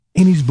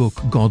In his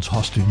book, God's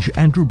Hostage,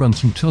 Andrew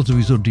Brunson tells of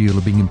his ordeal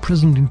of being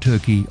imprisoned in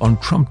Turkey on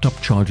trumped-up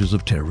charges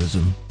of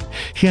terrorism.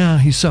 Here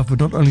he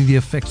suffered not only the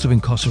effects of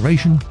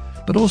incarceration,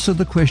 but also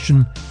the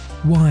question,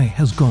 why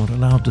has God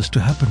allowed this to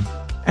happen?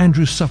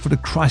 Andrew suffered a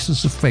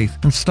crisis of faith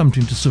and slumped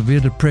into severe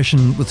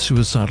depression with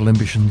suicidal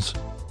ambitions.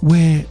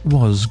 Where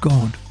was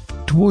God?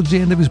 Towards the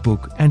end of his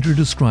book, Andrew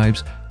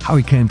describes how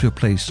he came to a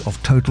place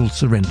of total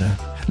surrender,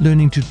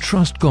 learning to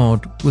trust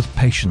God with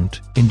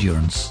patient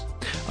endurance.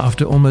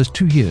 After almost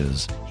 2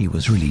 years, he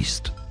was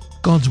released.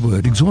 God's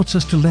word exhorts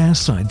us to lay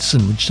aside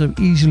sin which so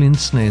easily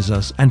ensnares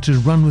us and to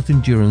run with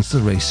endurance the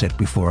race set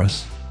before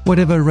us.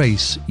 Whatever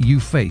race you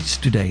face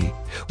today,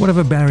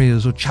 whatever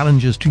barriers or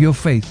challenges to your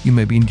faith you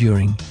may be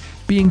enduring,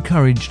 be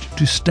encouraged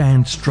to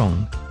stand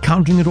strong,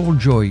 counting it all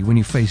joy when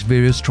you face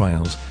various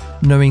trials,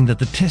 knowing that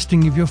the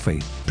testing of your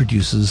faith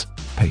produces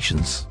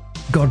patience.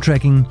 God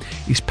tracking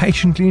is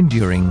patiently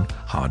enduring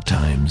hard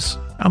times.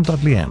 I'm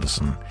Dudley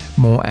Anderson.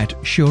 More at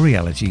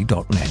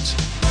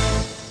surereality.net.